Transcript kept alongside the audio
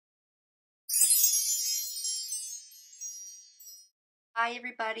Hi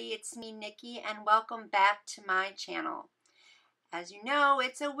everybody, it's me Nikki and welcome back to my channel. As you know,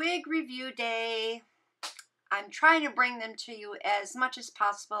 it's a wig review day. I'm trying to bring them to you as much as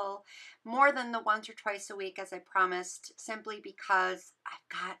possible, more than the once or twice a week as I promised, simply because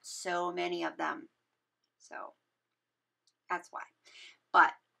I've got so many of them. So that's why.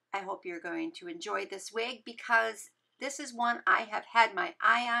 But I hope you're going to enjoy this wig because this is one I have had my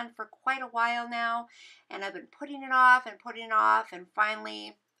eye on for quite a while now, and I've been putting it off and putting it off, and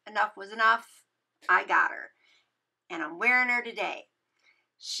finally enough was enough. I got her, and I'm wearing her today.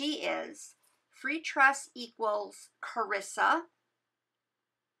 She is Freetress equals KARISSA.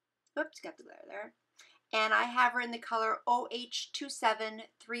 Oops, got the glare there. And I have her in the color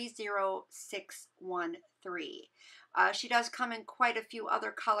OH2730613. She does come in quite a few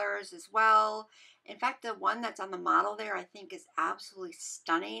other colors as well. In fact, the one that's on the model there I think is absolutely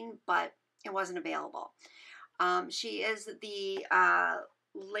stunning, but it wasn't available. She is the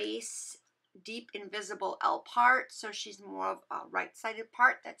lace deep invisible L part, so she's more of a right-sided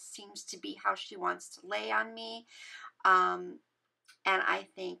part. That seems to be how she wants to lay on me. And I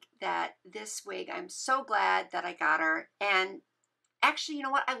think that this wig, I'm so glad that I got her. And actually, you know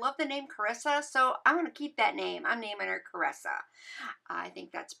what? I love the name KARISSA, so I'm going to keep that name. I'm naming her KARISSA. I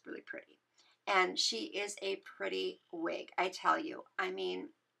think that's really pretty. And she is a pretty wig, I tell you. I mean,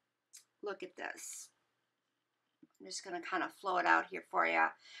 look at this. I'm just going to kind of flow it out here for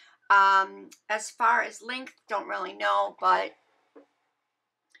you. As far as length, don't really know, but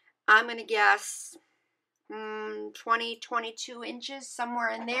I'm going to guess 22 inches, somewhere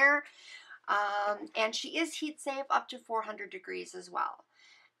in there. And she is heat safe up to 400 degrees as well.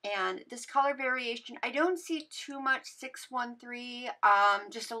 And this color variation, I don't see too much 613,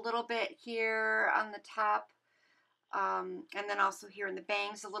 just a little bit here on the top, and then also here in the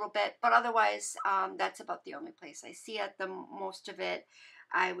bangs a little bit, but otherwise that's about the only place I see it. The most of it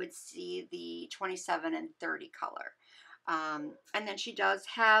I would see the 27 and 30 color. And then she does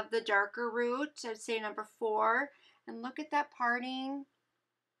have the darker root, I'd say number 4, and look at that parting.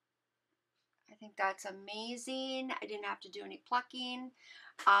 I think that's amazing. I didn't have to do any plucking.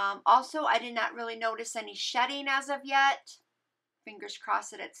 Also, I did not really notice any shedding as of yet. Fingers crossed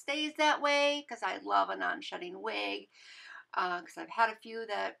that it stays that way, because I love a non-shedding wig. Because I've had a few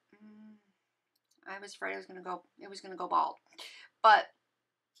that I was afraid it was gonna go bald, but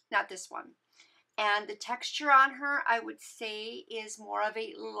not this one. And the texture on her, I would say, is more of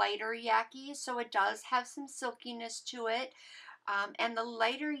a lighter yaki, so it does have some silkiness to it. And the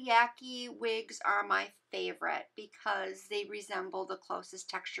lighter yaki wigs are my favorite because they resemble the closest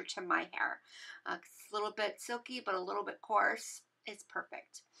texture to my hair. It's a little bit silky, but a little bit coarse. It's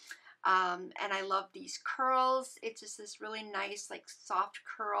perfect. And I love these curls. It's just this really nice, like, soft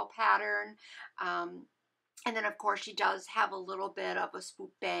curl pattern. And then, of course, she does have a little bit of a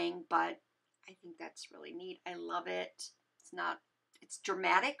swoop bang, but I think that's really neat. I love it. It's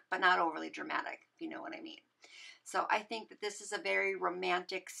dramatic, but not overly dramatic, if you know what I mean. So I think that this is a very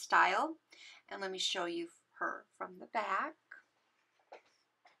romantic style. And let me show you her from the back.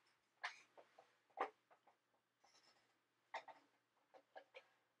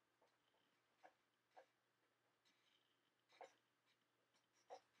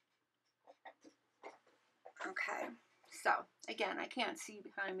 Okay, so again, I can't see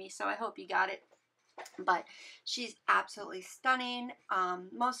behind me, so I hope you got it. But she's absolutely stunning.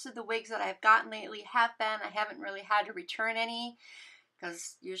 Most of the wigs that I've gotten lately have been. I haven't really had to return any,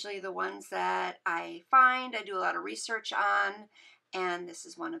 because usually the ones that I find, I do a lot of research on, and this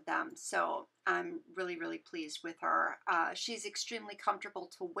is one of them. So I'm really, really pleased with her. She's extremely comfortable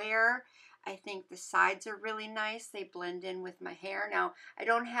to wear. I think the sides are really nice. They blend in with my hair. Now, I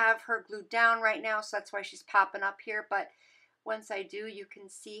don't have her glued down right now, so that's why she's popping up here, but once I do, you can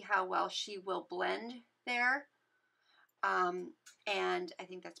see how well she will blend there. And I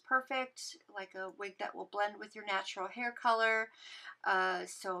think that's perfect, like a wig that will blend with your natural hair color,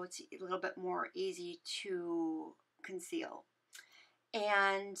 so it's a little bit more easy to conceal.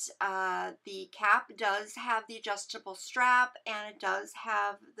 And the cap does have the adjustable strap, and it does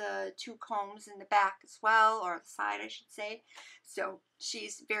have the 2 combs in the back as well, or the side I should say, so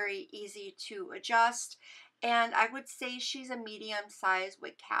she's very easy to adjust. And I would say she's a medium-sized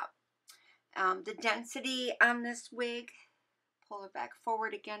wig cap. The density on this wig, pull it back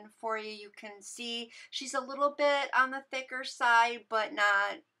forward again for you, you can see she's a little bit on the thicker side, but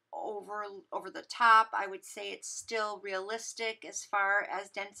not over the top. I would say it's still realistic as far as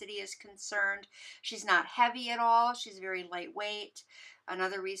density is concerned. She's not heavy at all. She's very lightweight.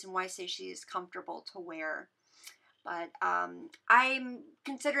 Another reason why I say she is comfortable to wear. But I'm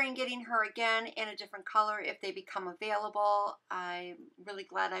considering getting her again in a different color if they become available. I'm really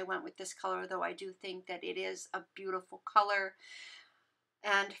glad I went with this color, though I do think that it is a beautiful color.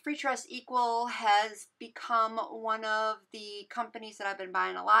 And Freetress Equal has become one of the companies that I've been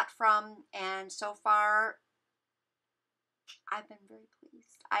buying a lot from, and so far I've been very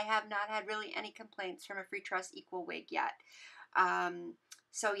pleased. I have not had really any complaints from a Freetress Equal wig yet.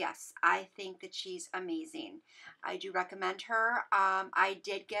 So yes, I think that she's amazing. I do recommend her. I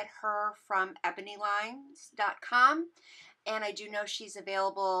did get her from ebonylines.com, and I do know she's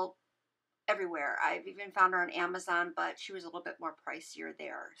available everywhere. I've even found her on Amazon, but she was a little bit more pricier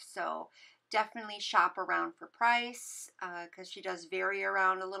there. So definitely shop around for price, because she does vary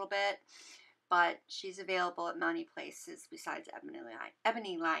around a little bit, but she's available at many places besides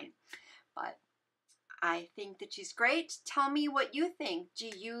Ebony Line. But I think that she's great. Tell me what you think. Do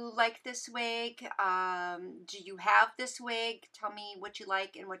you like this wig? Do you have this wig? Tell me what you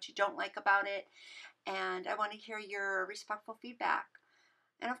like and what you don't like about it. And I want to hear your respectful feedback.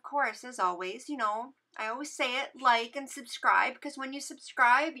 And of course, as always, you know, I always say it, like and subscribe, because when you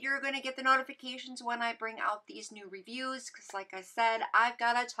subscribe, you're going to get the notifications when I bring out these new reviews, because like I said, I've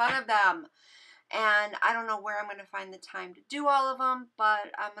got a ton of them. And I don't know where I'm going to find the time to do all of them,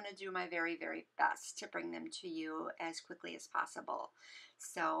 but I'm going to do my very, very best to bring them to you as quickly as possible.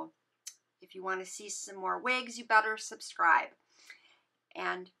 So if you want to see some more wigs, you better subscribe.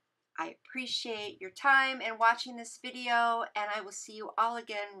 And I appreciate your time and watching this video, and I will see you all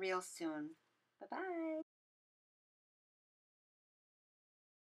again real soon. Bye-bye.